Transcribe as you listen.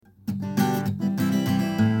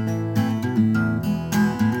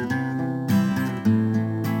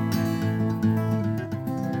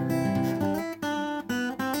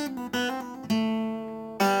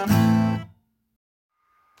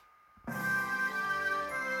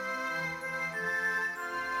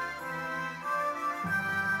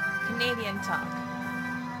Canadian talk.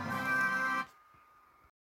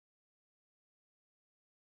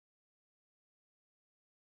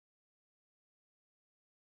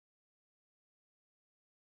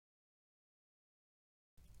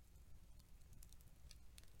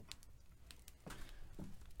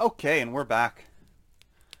 Okay, and we're back.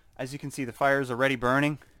 As you can see, the fire is already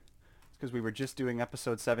burning. It's because we were just doing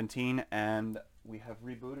episode 17, and we have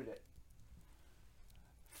rebooted it.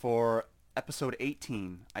 For episode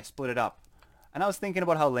 18, I split it up. And I was thinking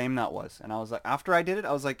about how lame that was. And I was like, after I did it,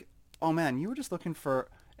 I was like, oh man, you were just looking for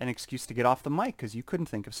an excuse to get off the mic because you couldn't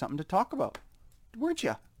think of something to talk about. Weren't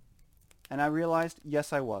you? And I realized,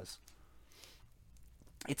 yes, I was.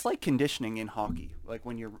 It's like conditioning in hockey. Like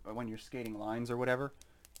when you're skating lines or whatever,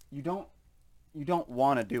 you don't you don't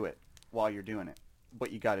want to do it while you're doing it,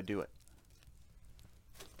 but you got to do it.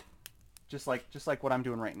 Just like what I'm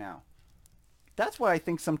doing right now. That's what I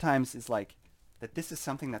think sometimes is like that this is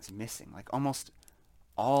something that's missing. Like almost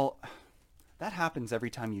all that happens every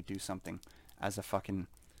time you do something as a fucking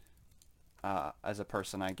as a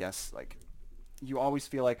person, I guess. Like you always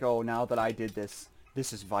feel like, "Oh, now that I did this,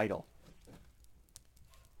 this is vital.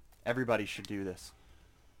 Everybody should do this."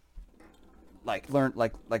 Like learn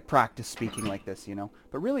like practice speaking like this, you know.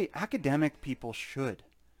 But really academic people should,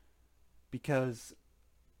 because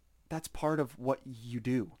that's part of what you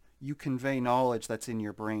do. You convey knowledge that's in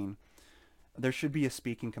your brain. There should be a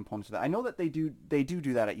speaking component to that. I know that they do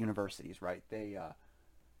that at universities, right?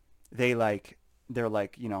 They like they're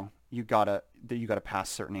like, you know, you gotta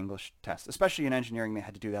pass certain English tests. Especially in engineering, they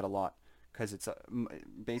had to do that a lot because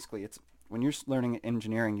basically it's when you're learning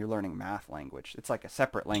engineering, you're learning math language. It's like a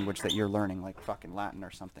separate language that you're learning, like fucking Latin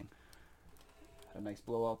or something. A nice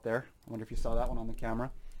blowout there. I wonder if you saw that one on the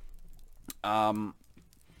camera. Um,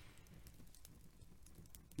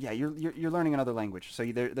 yeah, you're learning another language, so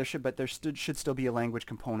there should still be a language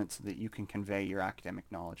component so that you can convey your academic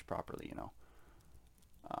knowledge properly. You know.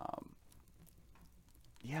 Um,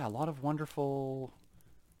 yeah, a lot of wonderful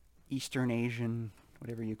Eastern Asian,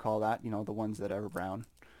 whatever you call that. You know, the ones that are brown.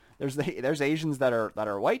 There's Asians that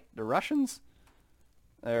are white. They're Russians.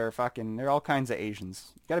 They're all kinds of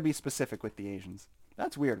Asians. You gotta be specific with the Asians.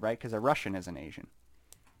 That's weird, right? Because a Russian is an Asian.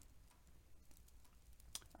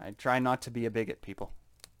 I try not to be a bigot, people.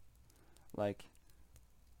 Like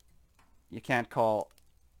you can't call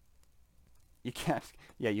you can't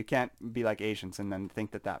yeah you can't be like Asians and then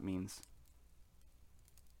think that means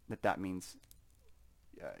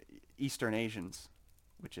uh, Eastern Asians,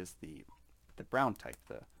 which is the brown type,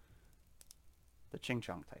 the Ching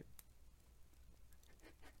Chong type.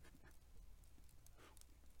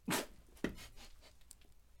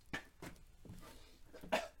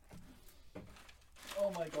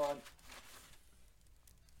 Oh my god.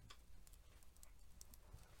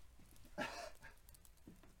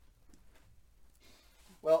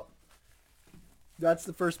 Well, that's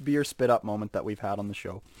the first beer spit up moment that we've had on the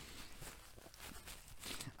show.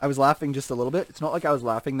 I was laughing just a little bit. It's not like I was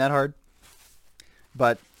laughing that hard,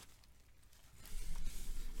 but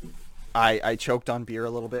I choked on beer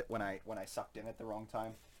a little bit when I sucked in at the wrong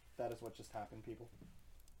time. That is what just happened, people.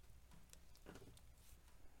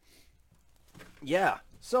 Yeah.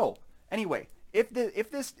 So anyway,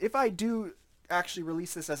 if I do actually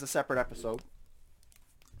release this as a separate episode,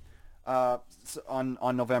 on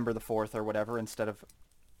November the 4th or whatever instead of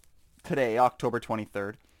today, October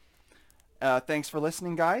 23rd. Thanks for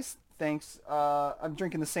listening, guys. Thanks. I'm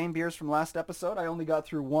drinking the same beers from last episode. I only got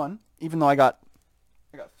through one, even though I got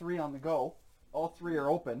three on the go. All three are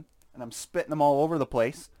open, and I'm spitting them all over the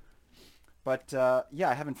place. But yeah,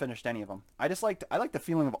 I haven't finished any of them. I like the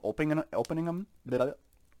feeling of opening them. Opening them. I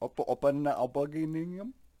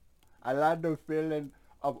like the feeling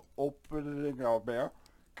of opening a beer,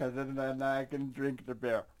 cause then I can drink the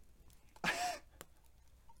beer.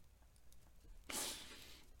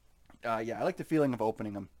 Yeah, I like the feeling of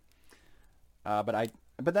opening them. But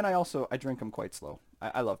then I drink them quite slow.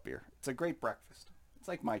 I love beer. It's a great breakfast. It's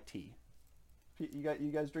like my tea.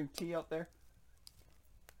 You guys drink tea out there?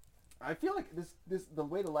 I feel like this the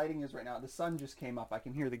way the lighting is right now. The sun just came up. I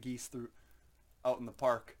can hear the geese through out in the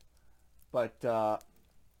park. But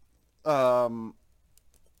um,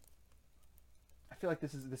 I feel like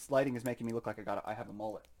this lighting is making me look like I have a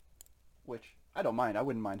mullet, which I don't mind. I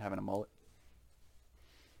wouldn't mind having a mullet.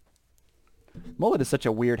 Mullet is such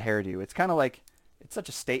a weird hairdo. It's kind of like it's such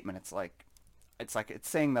a statement. It's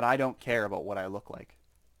saying that I don't care about what I look like.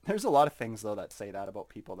 There's a lot of things though that say that about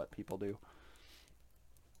people that people do,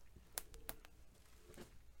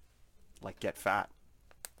 like get fat.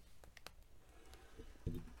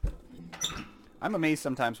 I'm amazed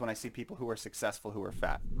sometimes when I see people who are successful who are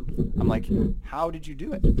fat. I'm like, how did you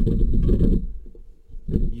do it?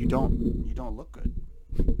 You don't look good.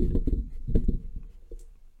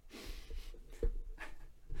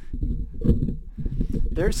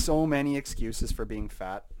 There's so many excuses for being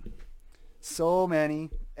fat. So many,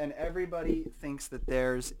 and everybody thinks that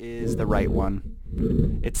theirs is the right one.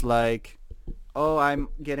 It's like, oh, I'm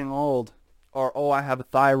getting old, or oh, I have a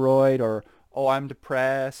thyroid, or oh, I'm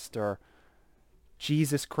depressed, or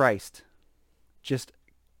Jesus Christ, just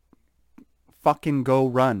fucking go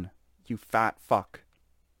run, you fat fuck.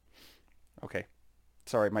 Okay,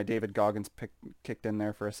 sorry, my David Goggins kicked in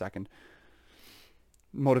there for a second.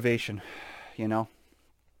 Motivation, you know.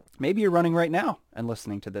 Maybe you're running right now and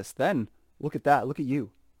listening to this. Then look at that. Look at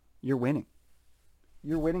you. You're winning.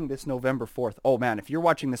 You're winning this November 4th. Oh man, if you're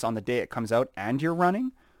watching this on the day it comes out and you're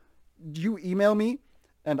running, you email me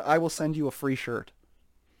and I will send you a free shirt.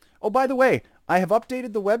 Oh, by the way, I have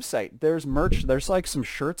updated the website. There's merch. There's like some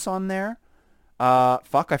shirts on there.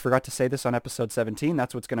 Fuck, I forgot to say this on episode 17.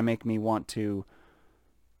 That's what's going to make me want to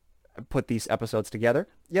put these episodes together.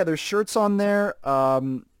 Yeah, there's shirts on there.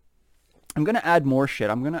 I'm going to add more shit.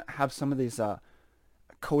 I'm going to have some of these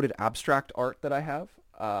coded abstract art that I have.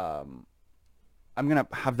 I'm going to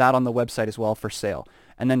have that on the website as well for sale.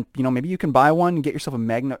 And then, maybe you can buy one and get yourself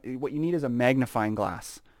what you need is a magnifying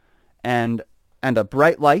glass and a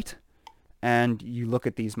bright light. And you look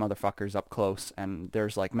at these motherfuckers up close and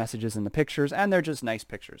there's like messages in the pictures and they're just nice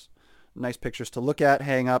pictures. Nice pictures to look at,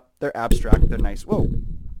 hang up. They're abstract. They're nice. Whoa.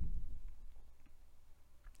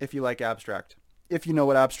 If you like abstract. If you know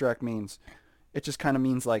what abstract means. It just kind of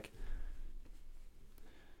means like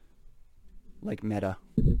meta.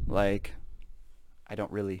 Like,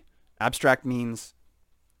 abstract means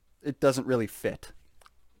it doesn't really fit.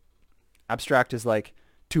 Abstract is like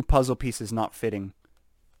two puzzle pieces not fitting,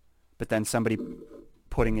 but then somebody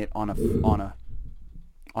putting it on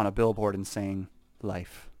a billboard and saying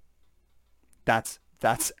life. That's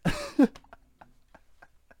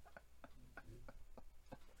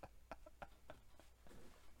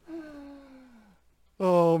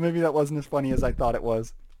Oh, maybe that wasn't as funny as I thought it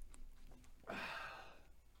was.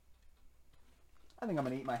 I think I'm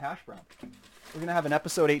going to eat my hash brown. We're going to have an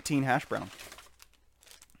episode 18 hash brown.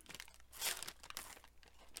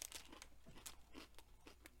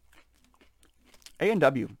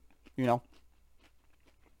 A&W, you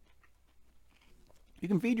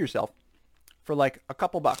can feed yourself for like a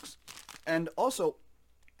couple bucks. And also,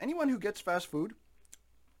 anyone who gets fast food,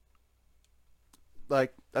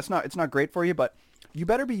 like, it's not great for you, but you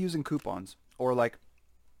better be using coupons or like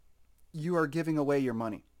you are giving away your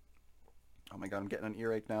money. Oh my God, I'm getting an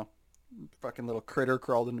earache now. Fucking little critter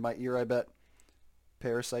crawled into my ear, I bet.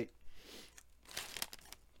 Parasite.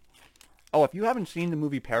 Oh, if you haven't seen the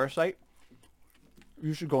movie Parasite,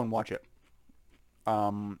 you should go and watch it.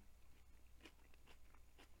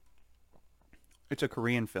 It's a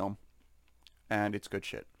Korean film, and it's good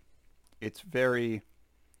shit. It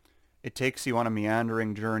takes you on a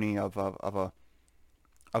meandering journey of a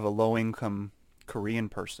low-income Korean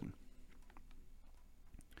person,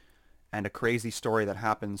 and a crazy story that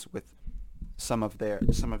happens with some of their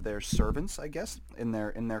servants, I guess, in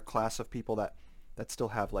their class of people that still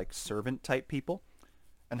have like servant type people,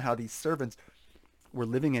 and how these servants were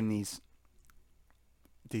living in these.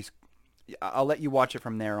 I'll let you watch it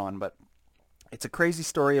from there on, but it's a crazy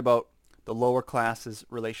story about the lower class's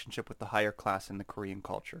relationship with the higher class in the Korean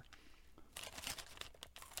culture.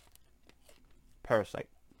 Parasite.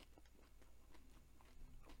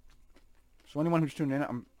 So anyone who's tuning in,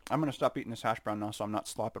 I'm going to stop eating this hash brown now so I'm not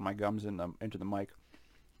slopping my gums into the mic.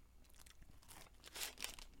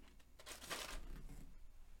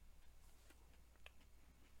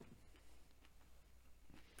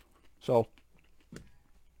 So,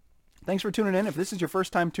 thanks for tuning in. If this is your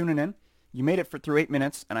first time tuning in, you made it through 8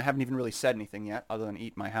 minutes, and I haven't even really said anything yet other than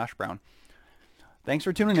eat my hash brown. Thanks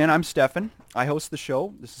for tuning in. I'm Stefan. I host the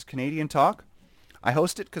show. This is Canadian Talk. I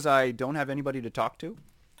host it because I don't have anybody to talk to.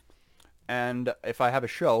 And if I have a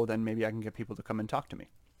show, then maybe I can get people to come and talk to me.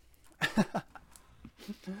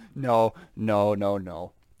 No.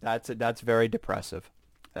 That's very depressive.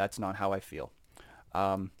 That's not how I feel.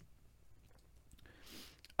 I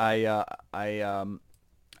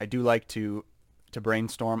do like to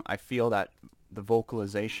brainstorm. I feel that the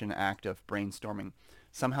vocalization act of brainstorming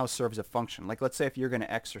somehow serves a function. Like, let's say if you're going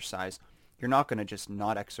to exercise, you're not going to just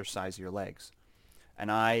not exercise your legs. And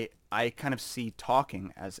I kind of see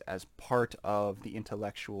talking as part of the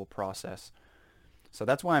intellectual process. So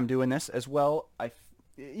that's why I'm doing this as well.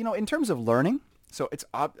 In terms of learning, so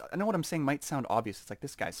I know what I'm saying might sound obvious. It's like,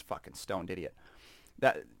 this guy's fucking stoned idiot.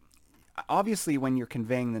 That obviously when you're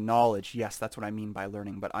conveying the knowledge, yes, that's what I mean by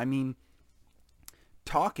learning. But I mean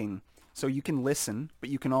talking. So you can listen, but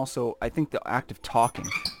you can also, I think the act of talking,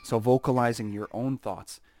 so vocalizing your own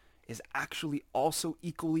thoughts, is actually also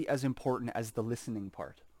equally as important as the listening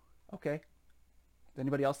part. Okay. Does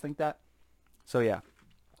anybody else think that? So yeah.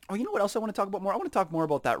 Oh, you know what else I want to talk about more? I want to talk more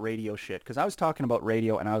about that radio shit, because I was talking about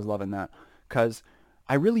radio and I was loving that, because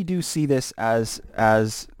I really do see this as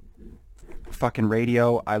fucking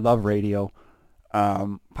radio. I love radio.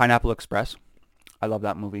 Pineapple Express. I love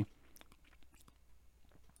that movie.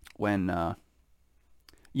 When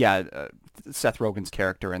Seth Rogen's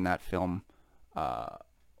character in that film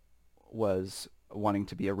was wanting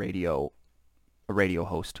to be a radio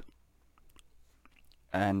host,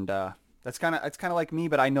 and it's kind of like me,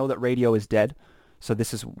 but I know that radio is dead. So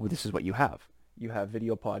this is what you have. You have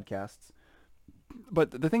video podcasts.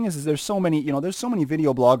 But the thing is there's so many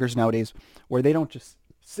video bloggers nowadays where they don't just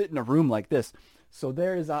sit in a room like this. So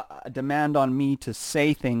there is a demand on me to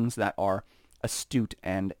say things that are astute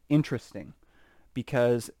and interesting,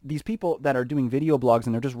 because these people that are doing video blogs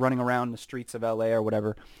and they're just running around the streets of LA or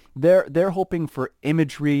whatever, they're hoping for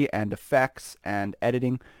imagery and effects and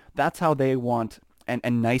editing. That's how they want,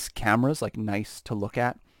 and nice cameras, like nice to look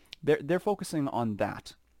at. They're focusing on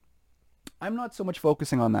that. I'm not so much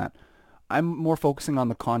focusing on that. I'm more focusing on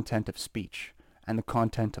the content of speech and the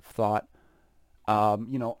content of thought.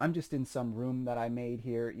 I'm just in some room that I made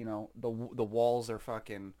here. The walls are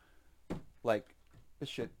fucking like this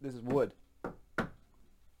shit. This is wood.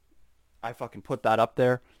 I fucking put that up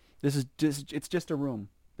there. It's just a room.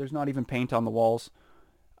 There's not even paint on the walls.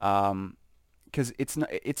 Because it's not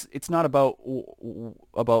about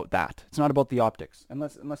that. It's not about the optics.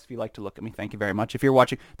 Unless if you like to look at me, thank you very much. If you're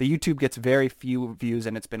watching, the YouTube gets very few views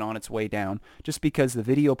and it's been on its way down just because the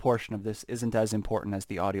video portion of this isn't as important as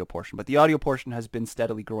the audio portion. But the audio portion has been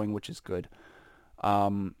steadily growing, which is good.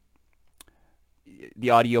 The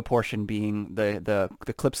audio portion being the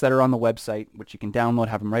clips that are on the website, which you can download,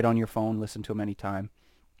 have them right on your phone, listen to them anytime,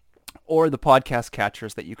 or the podcast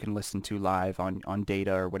catchers that you can listen to live on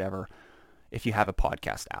data or whatever. If you have a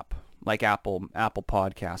podcast app, like Apple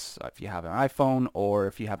Podcasts, if you have an iPhone, or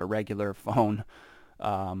if you have a regular phone,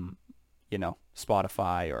 Spotify,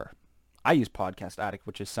 or I use Podcast Addict,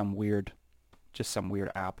 which is some weird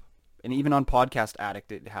app. And even on Podcast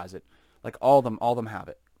Addict, it has it. Like all of them have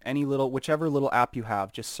it. Whichever little app you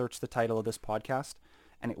have, just search the title of this podcast,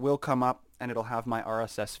 and it will come up, and it'll have my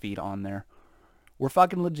RSS feed on there. We're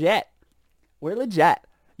fucking legit. We're legit.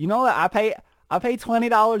 You know what? I pay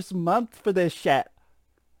 $20 a month for this shit.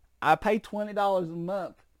 I pay $20 a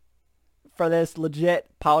month for this legit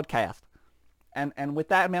podcast. And with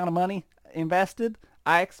that amount of money invested,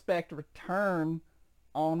 I expect return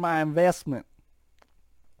on my investment.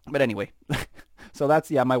 But anyway, so that's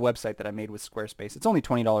my website that I made with Squarespace. It's only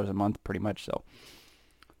 $20 a month pretty much, so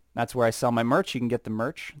that's where I sell my merch. You can get the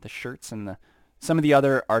merch, the shirts, and some of the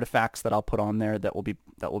other artifacts that I'll put on there that will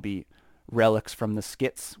be relics from the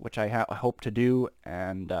skits, which I hope to do,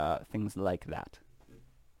 and things like that.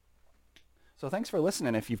 So thanks for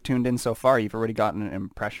listening. If you've tuned in so far, you've already gotten an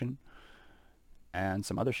impression and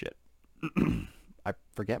some other shit. I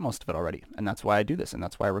forget most of it already, and that's why I do this, and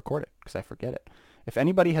that's why I record it, because I forget it. If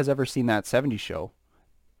anybody has ever seen that 70s show,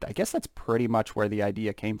 I guess that's pretty much where the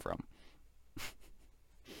idea came from.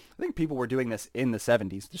 I think people were doing this in the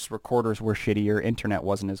 70s. Just recorders were shittier. Internet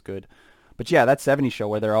wasn't as good. But yeah, that 70s show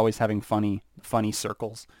where they're always having funny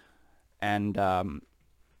circles. And then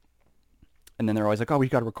they're always like, oh, we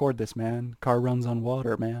got to record this, man. Car runs on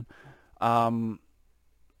water, man.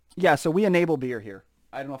 Yeah, so we enable beer here.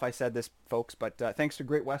 I don't know if I said this, folks, but thanks to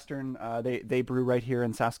Great Western, they brew right here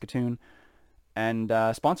in Saskatoon. And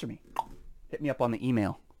sponsor me. Hit me up on the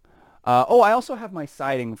email. I also have my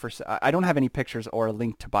siding for. I don't have any pictures or a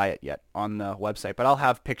link to buy it yet on the website, but I'll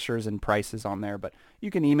have pictures and prices on there. But you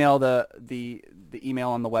can email the email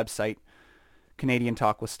on the website,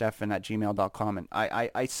 CanadianTalkWithStefan@gmail.com, and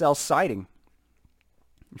I sell siding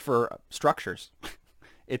for structures.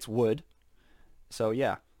 It's wood, so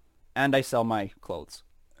yeah, and I sell my clothes.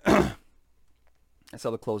 I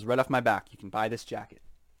sell the clothes right off my back. You can buy this jacket.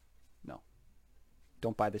 No,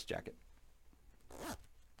 don't buy this jacket.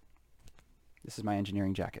 This is my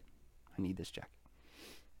engineering jacket. I need this jacket.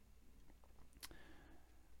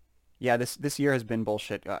 Yeah, this year has been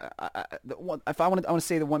bullshit. I want to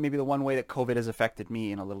say the one way that COVID has affected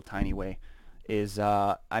me in a little tiny way is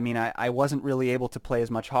I wasn't really able to play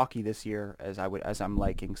as much hockey this year as I'm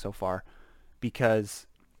liking so far, because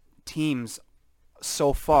teams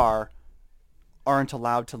so far aren't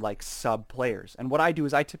allowed to like sub players. And what I do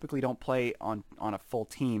is I typically don't play on a full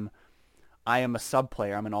team. I am a sub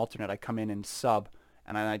player. I'm an alternate. I come in and sub,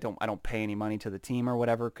 and I don't pay any money to the team or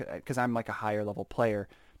whatever because I'm like a higher level player.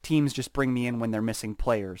 Teams just bring me in when they're missing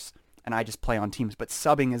players, and I just play on teams. But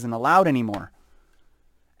subbing isn't allowed anymore.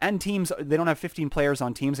 And teams, they don't have 15 players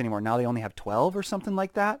on teams anymore. Now they only have 12 or something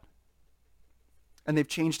like that. And they've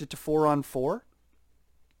changed it to 4-on-4.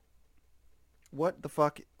 What the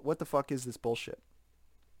fuck? What the fuck is this bullshit?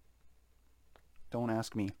 Don't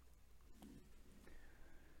ask me.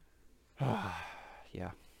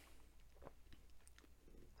 Yeah.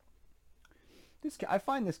 I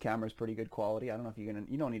find this camera's pretty good quality. I don't know if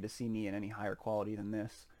you don't need to see me in any higher quality than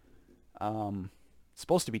this. It's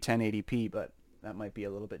supposed to be 1080p, but that might be a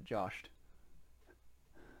little bit joshed.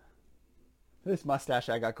 This mustache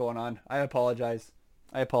I got going on. I apologize.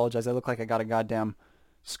 I look like I got a goddamn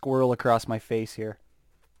squirrel across my face here.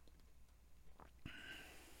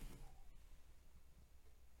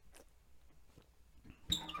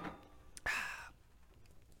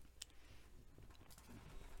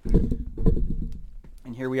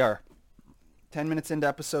 And here we are, 10 minutes into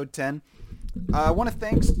episode 10. I want to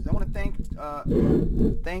thank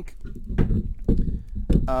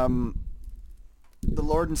the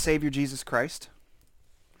Lord and Savior Jesus Christ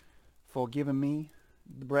for giving me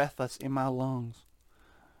the breath that's in my lungs.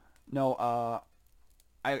 No,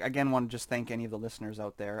 I again want to just thank any of the listeners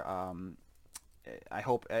out there. I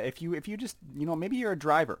hope if you just maybe you're a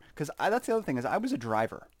driver, because that's the other thing is I was a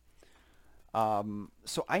driver.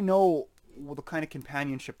 So I know the kind of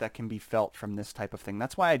companionship that can be felt from this type of thing.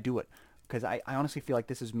 That's why I do it, because I honestly feel like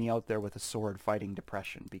this is me out there with a sword fighting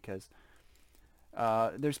depression, because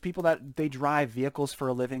there's people that they drive vehicles for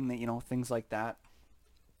a living, that things like that,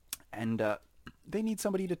 and they need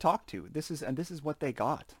somebody to talk to. This is what they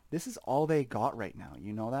got. This is all they got right now.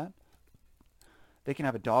 You know that? They can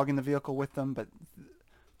have a dog in the vehicle with them, but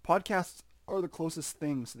podcasts are the closest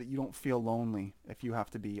thing so that you don't feel lonely if you have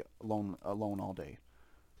to be alone all day.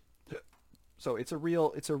 So it's a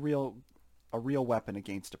real weapon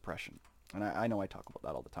against depression. And I know I talk about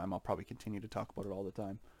that all the time. I'll probably continue to talk about it all the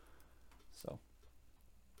time. So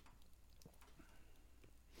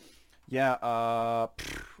yeah,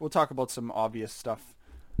 we'll talk about some obvious stuff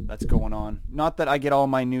that's going on. Not that I get all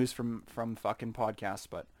my news from fucking podcasts,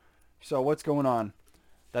 but so what's going on?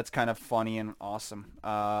 That's kind of funny and awesome.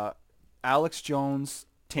 Alex Jones,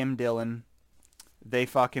 Tim Dillon, they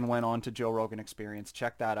fucking went on to Joe Rogan Experience.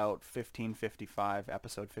 Check that out, 1555,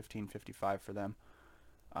 episode 1555 for them.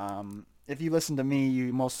 If you listen to me,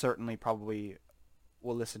 you most certainly probably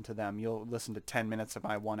will listen to them. You'll listen to 10 minutes of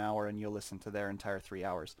my 1 hour, and you'll listen to their entire 3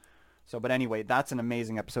 hours. So, but anyway, that's an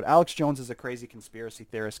amazing episode. Alex Jones is a crazy conspiracy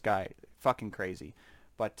theorist guy. Fucking crazy.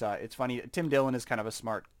 But it's funny. Tim Dillon is kind of a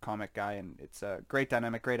smart comic guy, and it's a great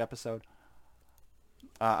dynamic, great episode.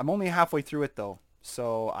 I'm only halfway through it, though,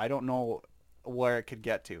 so I don't know where it could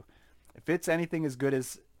get to. If it's anything as good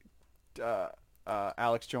as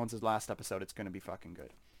Alex Jones's last episode, it's going to be fucking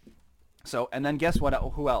good. So, and then guess what?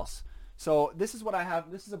 Who else? So this is what I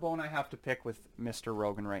have. This is a bone I have to pick with Mr.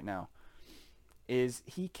 Rogan right now. Is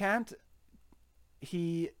he can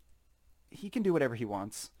do whatever he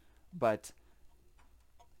wants, but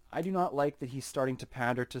I do not like that he's starting to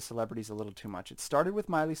pander to celebrities a little too much. It started with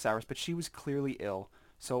Miley Cyrus, but she was clearly ill.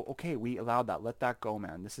 So, okay, we allowed that. Let that go,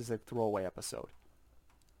 man. This is a throwaway episode.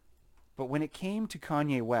 But when it came to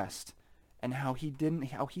Kanye West and how he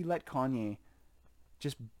let Kanye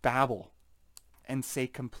just babble and say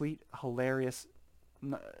complete hilarious,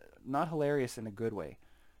 not hilarious in a good way,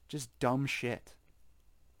 just dumb shit.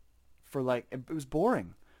 It was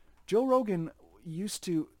boring. Joe Rogan used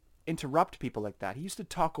to interrupt people like that. He used to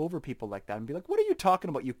talk over people like that and be like, "What are you talking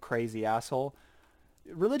about, you crazy asshole?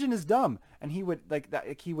 Religion is dumb." And he would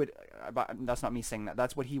that's not me saying that.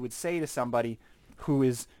 That's what he would say to somebody who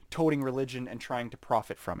is toting religion and trying to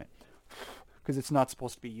profit from it. Because it's not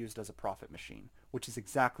supposed to be used as a profit machine, which is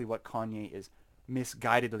exactly what Kanye is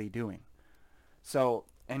misguidedly doing. So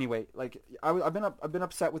anyway, I've been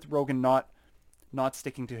upset with Rogan not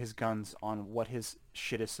sticking to his guns on what his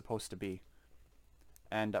shit is supposed to be.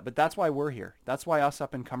 And but that's why we're here. That's why us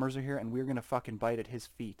up and comers are here, and we're gonna fucking bite at his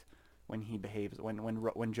feet when he behaves.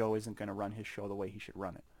 When Joe isn't gonna run his show the way he should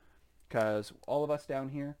run it. Because all of us down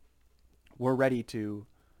here, we're ready to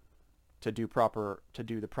do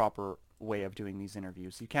the proper way of doing these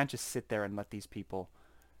interviews. You can't just sit there and let these people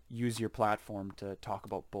use your platform to talk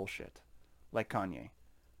about bullshit like Kanye.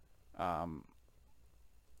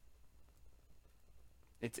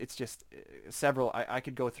 It's just several. I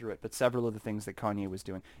could go through it, but several of the things that Kanye was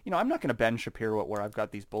doing. I'm not going to Ben Shapiro it where I've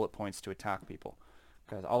got these bullet points to attack people,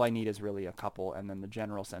 because all I need is really a couple, and then the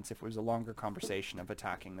general sense. If it was a longer conversation of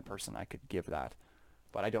attacking the person, I could give that.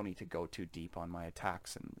 but I don't need to go too deep on my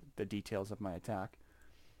attacks and the details of my attack.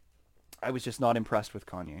 I was just not impressed with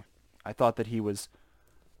Kanye. I thought that he was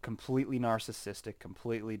completely narcissistic,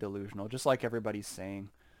 completely delusional, just like everybody's saying.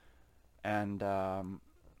 And,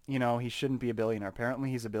 he shouldn't be a billionaire.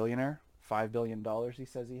 Apparently he's a billionaire. $5 billion he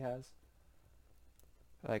says he has.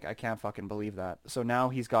 Like, I can't fucking believe that. So now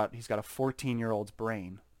he's got a 14-year-old's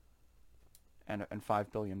brain and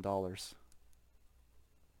 $5 billion.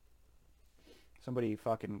 Somebody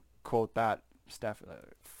fucking quote that, Steph.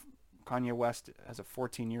 Kanye West has a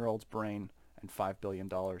 14-year-old's brain and $5 billion.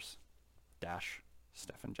 Dash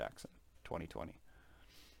Stephen Jackson, 2020.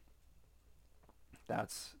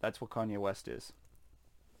 That's what Kanye West is.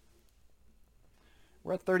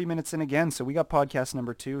 We're at 30 minutes in again, so we got podcast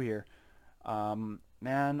number 2 here.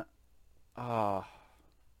 Man, I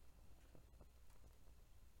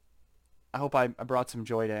hope I brought some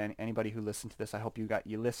joy to anybody who listened to this. I hope you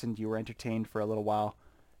listened, you were entertained for a little while.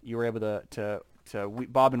 You were able to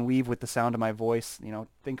bob and weave with the sound of my voice.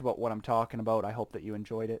 Think about what I'm talking about. I hope that you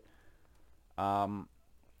enjoyed it. I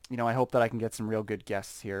hope that I can get some real good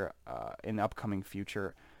guests here in the upcoming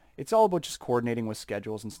future. It's all about just coordinating with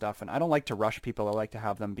schedules and stuff, and I don't like to rush people. I like to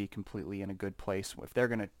have them be completely in a good place. If they're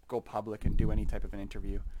going to go public and do any type of an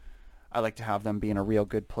interview, I like to have them be in a real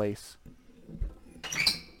good place.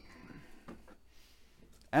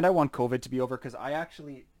 And I want COVID to be over, because I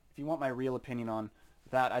actually, if you want my real opinion on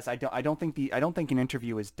that, as I don't think an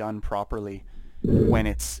interview is done properly when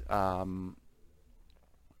it's I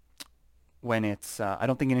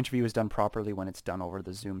don't think an interview is done properly when it's done over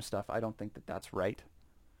the Zoom stuff. I don't think that that's right.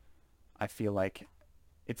 I feel like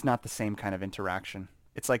it's not the same kind of interaction.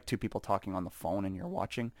 It's like two people talking on the phone and you're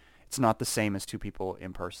watching. It's not the same as two people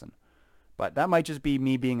in person. But that might just be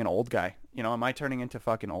me being an old guy. Am I turning into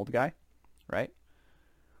fucking old guy? Right?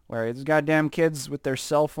 Where these goddamn kids with their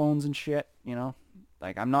cell phones and shit,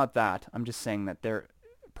 Like, I'm not that. I'm just saying that their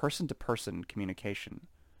person-to-person communication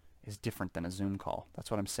is different than a Zoom call.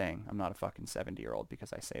 That's what I'm saying. I'm not a fucking 70-year-old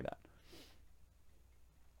because I say that.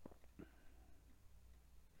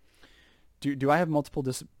 Do I have multiple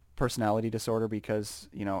personality disorder because,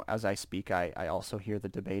 as I speak, I also hear the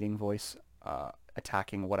debating voice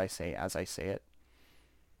attacking what I say as I say it?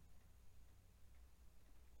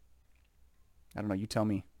 I don't know. You tell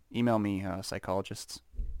me. Email me, psychologists.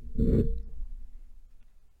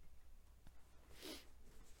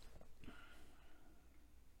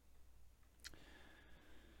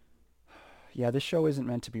 Yeah, this show isn't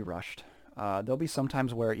meant to be rushed. There'll be some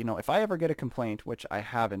times where, if I ever get a complaint, which I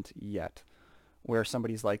haven't yet, where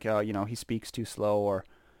somebody's like, he speaks too slow, or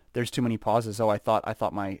there's too many pauses. Oh, I thought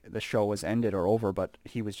the show was ended or over, but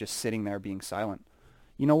he was just sitting there being silent.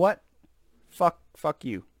 You know what? Fuck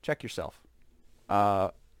you. Check yourself.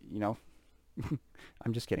 I'm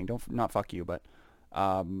just kidding. Not fuck you, but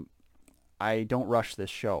I don't rush this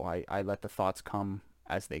show. I let the thoughts come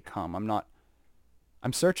as they come.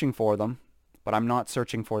 I'm searching for them, but I'm not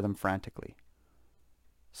searching for them frantically.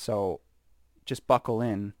 So just buckle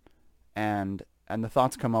in, and the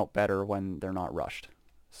thoughts come out better when they're not rushed.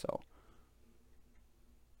 So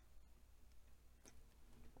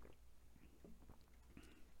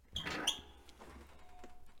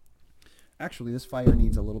actually, this fire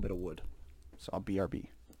needs a little bit of wood, so I'll BRB.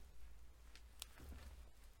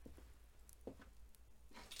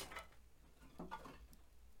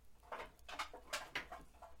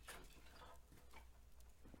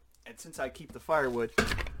 And since I keep the firewood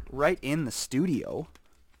right in the studio,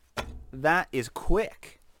 that is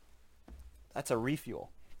quick. That's a refuel.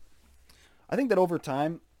 I think that over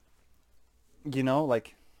time, I'm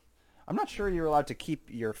not sure you're allowed to keep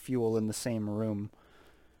your fuel in the same room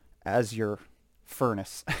as your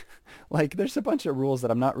furnace. There's a bunch of rules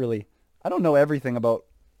that I don't know everything about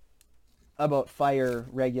fire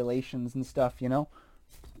regulations and stuff,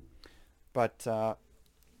 But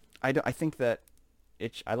I think that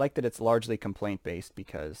I like that it's largely complaint based,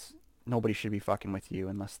 because nobody should be fucking with you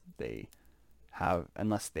unless they have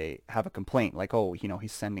a complaint, like, oh,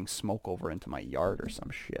 he's sending smoke over into my yard or some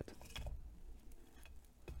shit.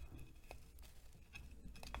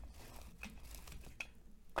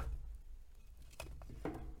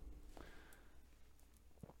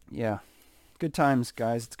 Yeah. Good times,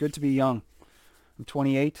 guys. It's good to be young. I'm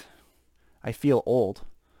 28. I feel old.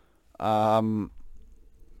 The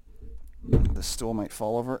stool might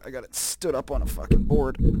fall over. I got it stood up on a fucking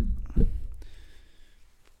board.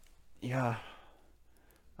 Yeah.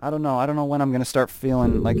 I don't know when I'm going to start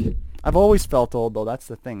feeling like... I've always felt old, though. That's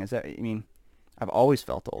the thing. I've always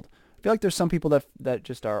felt old. I feel like there's some people that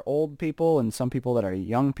just are old people, and some people that are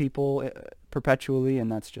young people perpetually,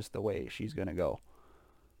 and that's just the way she's going to go.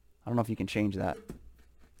 I don't know if you can change that.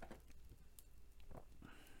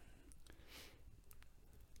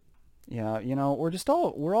 Yeah, you know,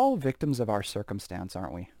 we're all victims of our circumstance,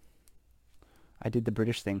 aren't we? I did the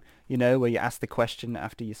British thing, you know, where you ask the question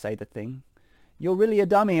after you say the thing. You're really a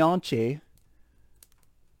dummy, aren't you?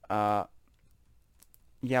 Uh,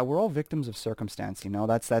 yeah, we're all victims of circumstance, you know.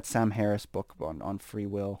 That's that Sam Harris book on free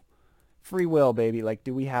will. Free will, baby. Like,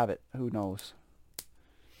 do we have it? Who knows?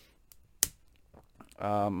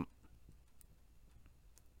 Um,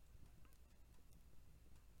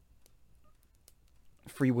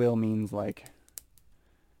 free will means like,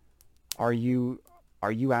 are you,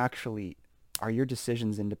 are you actually, are your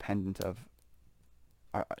decisions independent of,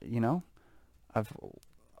 you know, of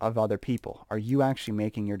of other people? Are you actually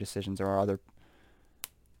making your decisions, or are other?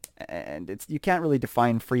 And it's you can't really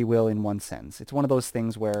define free will in one sentence. It's one of those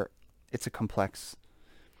things where it's a complex.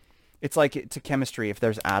 It's like to chemistry. If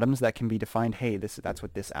there's atoms that can be defined, hey, this that's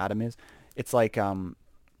what this atom is. It's like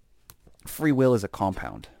free will is a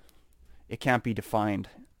compound. It can't be defined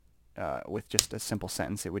with just a simple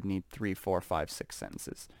sentence. It would need three, four, five, six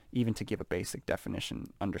sentences, even to give a basic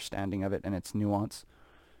definition, understanding of it and its nuance.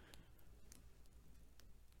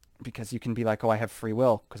 Because you can be like, oh, I have free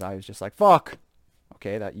will because I was just like, fuck.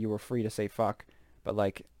 Okay, that you were free to say fuck. But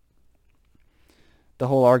like, the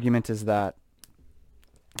whole argument is that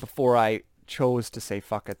before I chose to say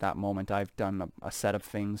fuck at that moment, I've done a set of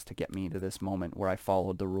things to get me to this moment where I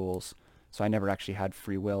followed the rules. So I never actually had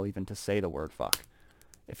free will even to say the word fuck.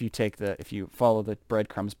 If you follow the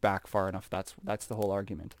breadcrumbs back far enough, that's the whole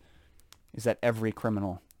argument. Is that every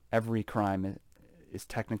criminal, every crime is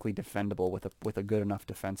technically defendable with a good enough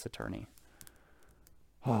defense attorney.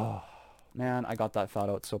 Oh, man, I got that thought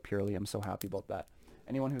out so purely. I'm so happy about that.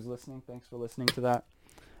 Anyone who's listening, thanks for listening to that.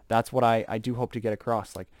 That's what I do hope to get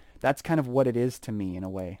across. Like, that's kind of what it is to me in a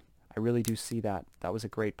way. I really do see that. That was a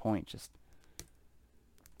great point. Just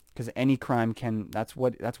because any crime can, that's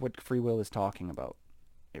what free will is talking about.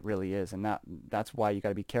 It really is. And that's why you got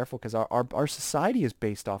to be careful, because our society is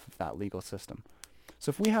based off of that legal system. So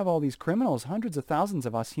if we have all these criminals, hundreds of thousands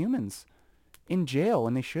of us humans, in jail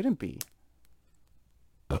when they shouldn't be,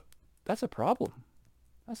 that's a problem.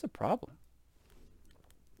 That's a problem.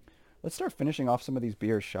 Let's start finishing off some of these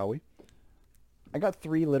beers, shall we? I got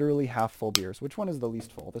 3 literally half full beers. Which one is the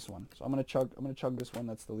least full? This one. So I'm gonna chug this one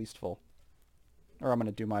that's the least full. Or I'm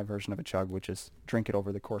gonna do my version of a chug, which is drink it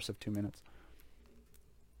over the course of 2 minutes.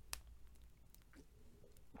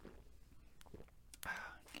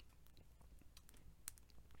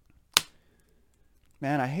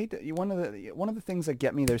 Man, I hate that. One of the things that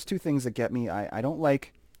get me. There's 2 things that get me. I don't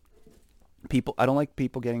like people. I don't like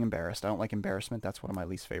people getting embarrassed. I don't like embarrassment. That's one of my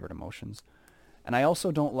least favorite emotions. And I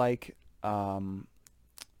also don't like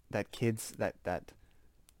that kids that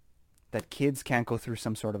kids can't go through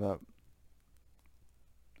some sort of a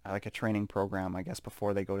like a training program, I guess,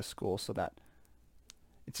 before they go to school, so that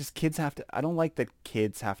it's just kids have to. I don't like that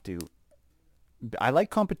kids have to. I like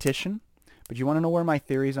competition, but you want to know where my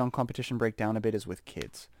theories on competition break down a bit is with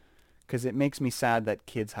kids, because it makes me sad that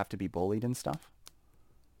kids have to be bullied and stuff.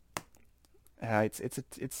 It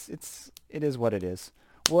is what it is.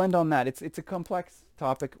 We'll end on that. It's a complex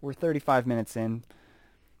topic. We're 35 minutes in.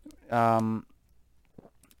 I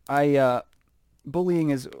bullying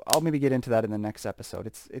is. I'll maybe get into that in the next episode.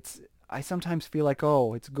 It's. I sometimes feel like,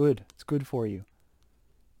 oh, it's good. It's good for you.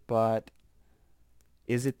 But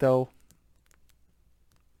is it though?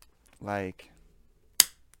 Like,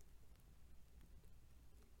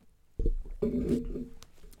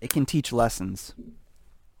 it can teach lessons,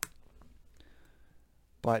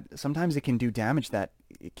 but sometimes it can do damage that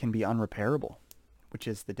it can be unrepairable, which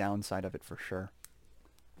is the downside of it for sure.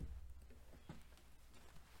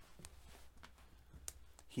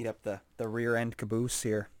 Heat up the rear end caboose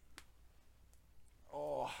here.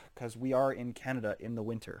 Oh, because we are in Canada in the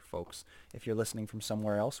winter, folks. If you're listening from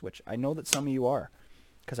somewhere else, which I know that some of you are,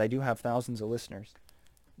 because I do have thousands of listeners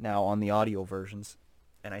now on the audio versions,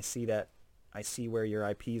 and I see where your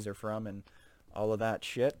IPs are from and all of that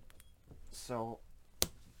shit. So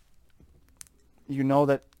you know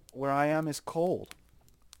that where I am is cold,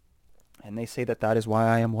 and they say that is why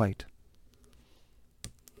I am white,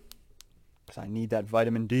 because I need that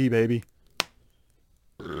vitamin D, baby.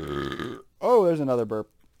 Oh, there's another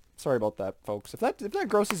burp. Sorry about that, folks. If that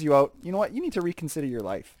grosses you out, you know what? You need to reconsider your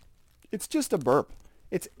life. It's just a burp.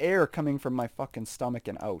 It's air coming from my fucking stomach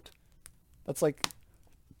and out. That's like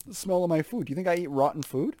the smell of my food. Do you think I eat rotten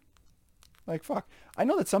food? Like, fuck. I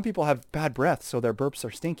know that some people have bad breath, so their burps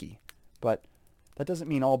are stinky. But that doesn't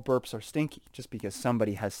mean all burps are stinky, just because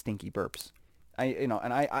somebody has stinky burps.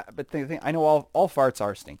 But the thing, I know all farts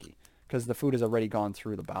are stinky, because the food has already gone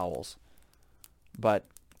through the bowels. But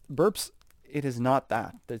burps, it is not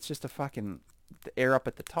that. It's just the air up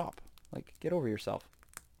at the top. Like, get over yourself.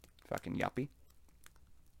 Fucking yuppie.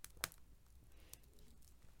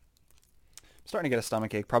 I'm starting to get a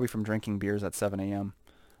stomach ache, probably from drinking beers at 7 a.m.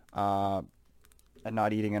 And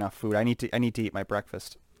not eating enough food. I need to eat my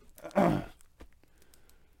breakfast.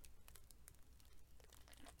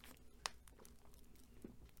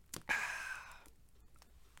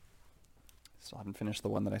 Still haven't finished the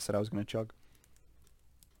one that I said I was going to chug.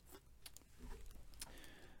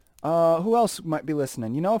 Who else might be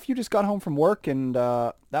listening? You know, if you just got home from work, and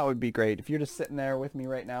that would be great. If you're just sitting there with me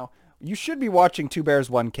right now, you should be watching Two Bears,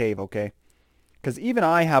 One Cave, okay? Because even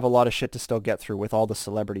I have a lot of shit to still get through with all the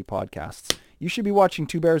celebrity podcasts. You should be watching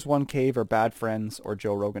Two Bears, One Cave, or Bad Friends, or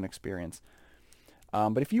Joe Rogan Experience.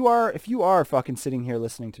 But if you are fucking sitting here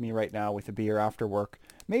listening to me right now with a beer after work,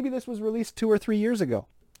 maybe this was released 2 or 3 years ago,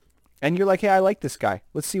 and you're like, hey, I like this guy.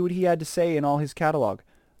 Let's see what he had to say in all his catalog.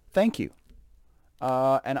 Thank you.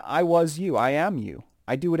 And I was you. I am you.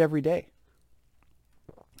 I do it every day.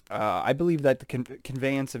 I believe that the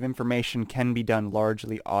conveyance of information can be done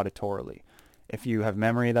largely auditorily. If you have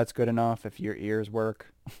memory that's good enough, if your ears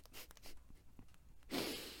work.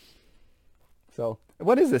 So,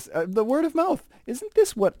 what is this? The word of mouth. Isn't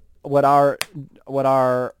this what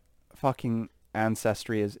our fucking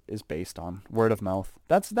ancestry is based on? Word of mouth.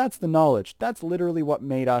 That's the knowledge. That's literally what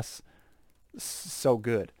made us so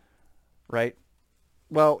good, right?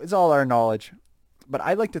 Well, it's all our knowledge, but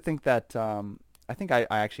I like to think that I think I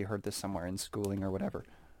actually heard this somewhere in schooling or whatever,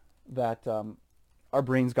 that our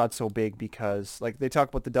brains got so big because, like, they talk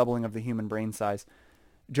about the doubling of the human brain size.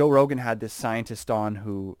 Joe Rogan had this scientist on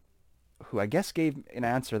who I guess gave an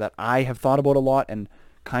answer that I have thought about a lot and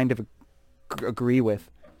kind of agree with,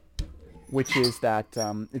 which is that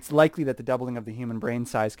it's likely that the doubling of the human brain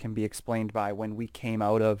size can be explained by when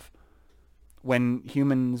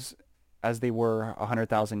humans, as they were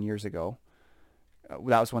 100,000 years ago,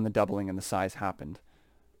 that was when the doubling in the size happened,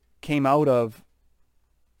 came out of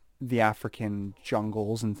the African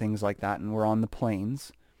jungles and things like that, and were on the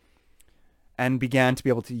plains, and began to be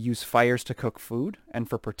able to use fires to cook food and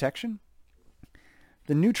for protection.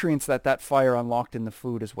 The nutrients that fire unlocked in the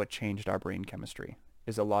food is what changed our brain chemistry,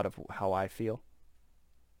 is a lot of how I feel.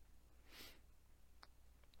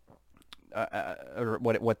 Or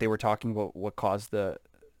what they were talking about, what caused the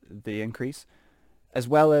increase, as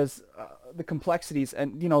well as the complexities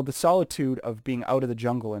and, you know, the solitude of being out of the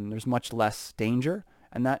jungle, and there's much less danger,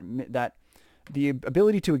 and that the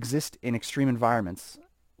ability to exist in extreme environments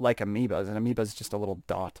like amoebas, and amoeba is just a little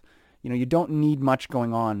dot. You know, you don't need much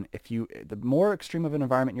going on. The more extreme of an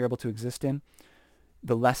environment you're able to exist in,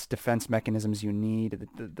 the less defense mechanisms you need,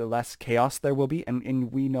 the less chaos there will be.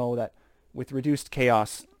 And we know that with reduced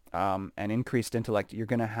chaos and increased intellect, you're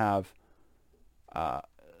going to have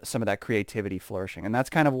some of that creativity flourishing. And that's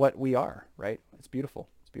kind of what we are, right? It's beautiful.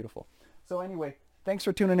 It's beautiful. So anyway, thanks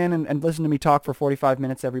for tuning in and listening to me talk for 45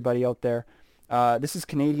 minutes, everybody out there. This is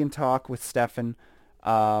Canadian Talk with Stefan.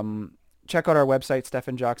 Check out our website,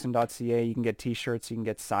 stefanjackson.ca. You can get t-shirts. You can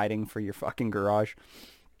get siding for your fucking garage.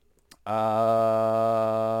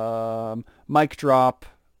 Mic drop.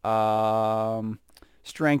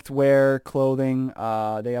 Strength wear, clothing.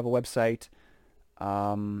 They have a website.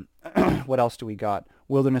 What else do we got?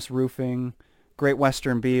 Wilderness Roofing. Great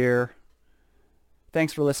Western Beer.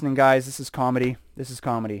 Thanks for listening, guys. This is comedy.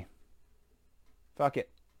 Fuck it.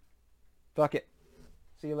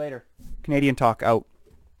 See you later. Canadian Talk out.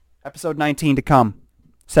 Episode 19 to come.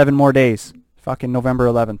 7 more days. Fucking November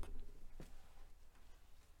 11th.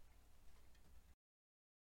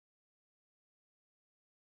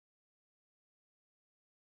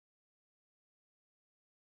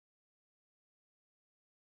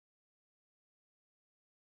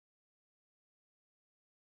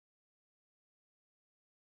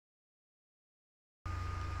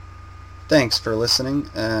 Thanks for listening,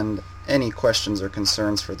 and any questions or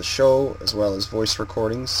concerns for the show, as well as voice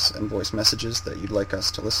recordings and voice messages that you'd like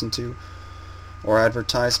us to listen to, or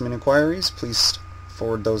advertisement inquiries, please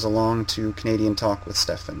forward those along to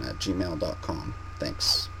CanadianTalkWithStefan@gmail.com.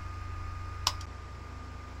 Thanks.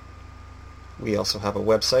 We also have a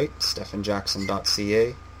website,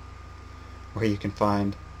 stefanjackson.ca, where you can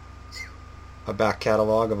find a back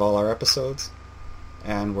catalog of all our episodes.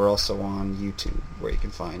 And we're also on YouTube, where you can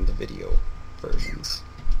find the video versions.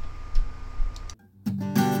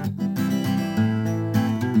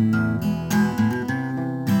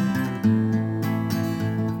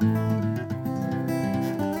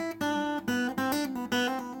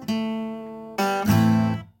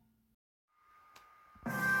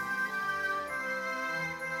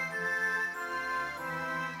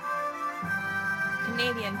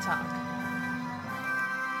 Canadian Talk.